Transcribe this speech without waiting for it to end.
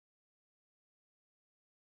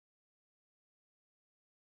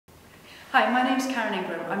Hi, my name's Karen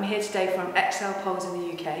Ingram. I'm here today from Exel Poles in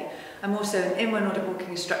the UK. I'm also an Exel Nordic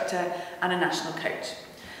Walking instructor and a national coach.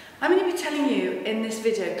 I'm going to be telling you in this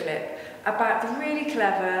video clip about the really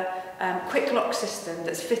clever quick lock system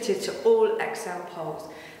that's fitted to all Exel poles.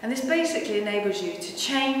 And this basically enables you to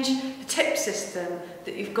change the tip system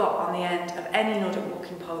that you've got on the end of any Nordic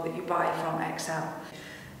walking pole that you buy from Exel.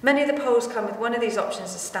 Many of the poles come with one of these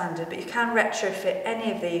options as standard, but you can retrofit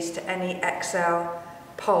any of these to any Exel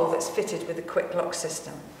pole that's fitted with a quick lock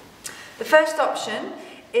system. The first option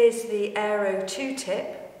is the Aero 2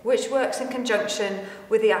 tip, which works in conjunction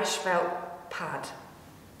with the asphalt pad.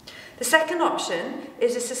 The second option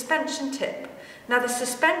is a suspension tip. Now the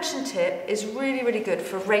suspension tip is really good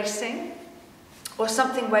for racing or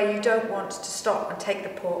something where you don't want to stop and take the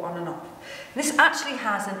paw on and off. This actually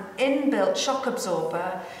has an inbuilt shock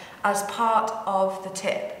absorber as part of the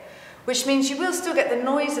tip, which means you will still get the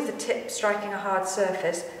noise of the tip striking a hard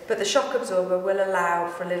surface, but the shock absorber will allow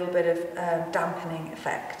for a little bit of dampening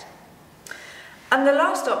effect. And the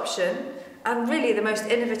last option, and really the most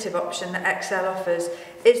innovative option that Exel offers,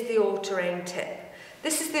 is the all-terrain tip.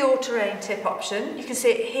 This is the all-terrain tip option. You can see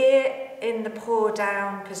it here in the paw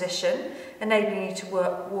down position, enabling you to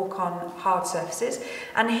walk on hard surfaces.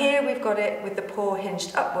 And here we've got it with the paw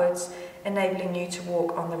hinged upwards, enabling you to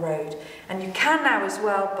walk on the road. And you can now as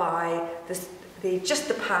well buy just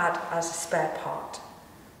the pad as a spare part.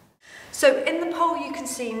 So in the pole you can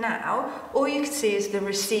see now, all you can see is the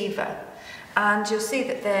receiver. And you'll see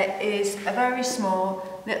that there is a very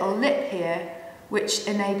small little lip here which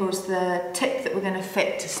enables the tip that we're going to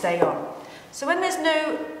fit to stay on. So when there's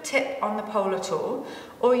no tip on the pole at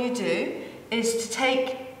all you do is to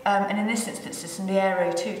take, and in this instance it's the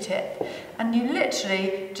Aero 2 tip, and you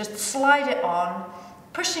literally just slide it on,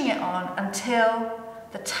 pushing it on until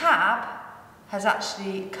the tab has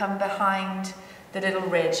actually come behind the little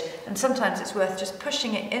ridge, and sometimes it's worth just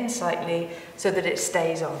pushing it in slightly so that it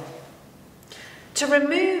stays on. To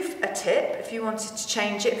remove a tip, if you wanted to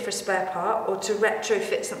change it for a spare part or to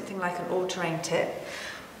retrofit something like an all-terrain tip,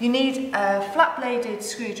 you need a flat-bladed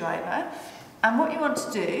screwdriver, and what you want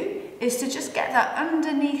to do is to just get that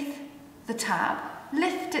underneath the tab,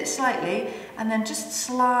 lift it slightly, and then just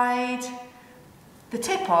slide the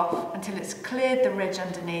tip off until it's cleared the ridge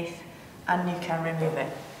underneath, and you can remove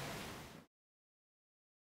it.